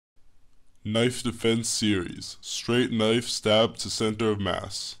Knife defense series. Straight knife stab to center of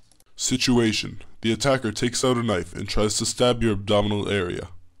mass. Situation. The attacker takes out a knife and tries to stab your abdominal area.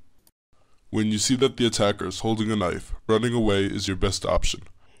 When you see that the attacker is holding a knife, running away is your best option.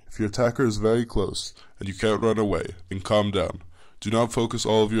 If your attacker is very close and you can't run away, then calm down. Do not focus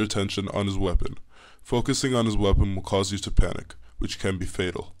all of your attention on his weapon. Focusing on his weapon will cause you to panic, which can be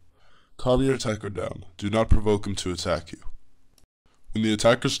fatal. Calm your attacker down. Do not provoke him to attack you. When the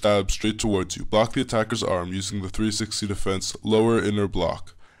attacker stabs straight towards you, block the attacker's arm using the 360 defense lower inner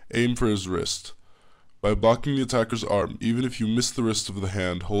block. Aim for his wrist. By blocking the attacker's arm, even if you miss the wrist of the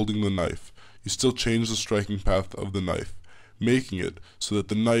hand holding the knife, you still change the striking path of the knife, making it so that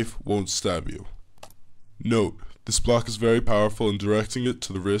the knife won't stab you. Note, this block is very powerful and directing it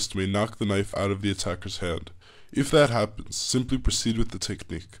to the wrist may knock the knife out of the attacker's hand. If that happens, simply proceed with the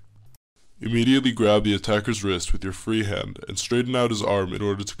technique. Immediately grab the attacker's wrist with your free hand and straighten out his arm in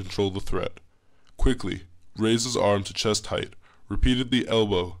order to control the threat. Quickly, raise his arm to chest height, repeatedly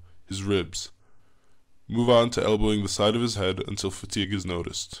elbow his ribs. Move on to elbowing the side of his head until fatigue is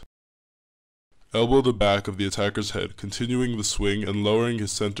noticed. Elbow the back of the attacker's head, continuing the swing and lowering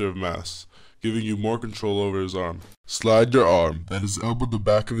his center of mass, giving you more control over his arm. Slide your arm, that is elbowed the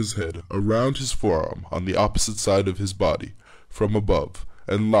back of his head, around his forearm on the opposite side of his body, from above,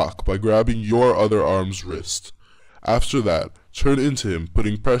 and lock by grabbing your other arm's wrist. After that, turn into him,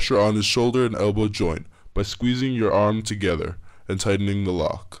 putting pressure on his shoulder and elbow joint by squeezing your arm together and tightening the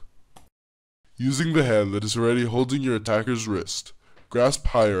lock. Using the hand that is already holding your attacker's wrist, grasp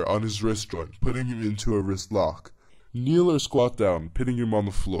higher on his wrist joint, putting him into a wrist lock. Kneel or squat down, pinning him on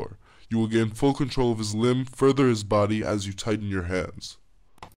the floor. You will gain full control of his limb, further his body as you tighten your hands.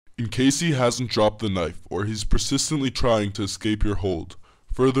 In case he hasn't dropped the knife or he's persistently trying to escape your hold,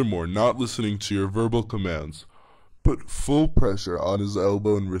 furthermore not listening to your verbal commands, put full pressure on his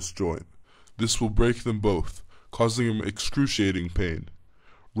elbow and wrist joint. This will break them both, causing him excruciating pain.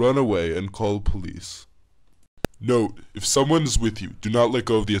 Run away and call police. Note, if someone is with you, do not let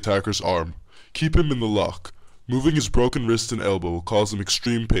go of the attacker's arm. Keep him in the lock. Moving his broken wrist and elbow will cause him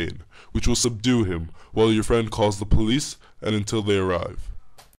extreme pain, which will subdue him while your friend calls the police and until they arrive.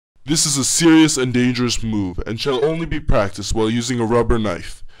 This is a serious and dangerous move and shall only be practiced while using a rubber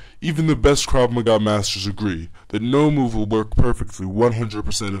knife. Even the best Krav Maga masters agree that no move will work perfectly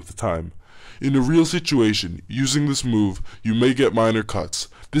 100% of the time. In a real situation, using this move, you may get minor cuts.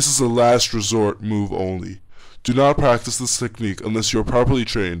 This is a last resort move only. Do not practice this technique unless you are properly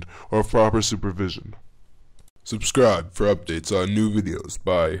trained or have proper supervision. Subscribe for updates on new videos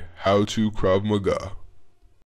by HowToKravMaga.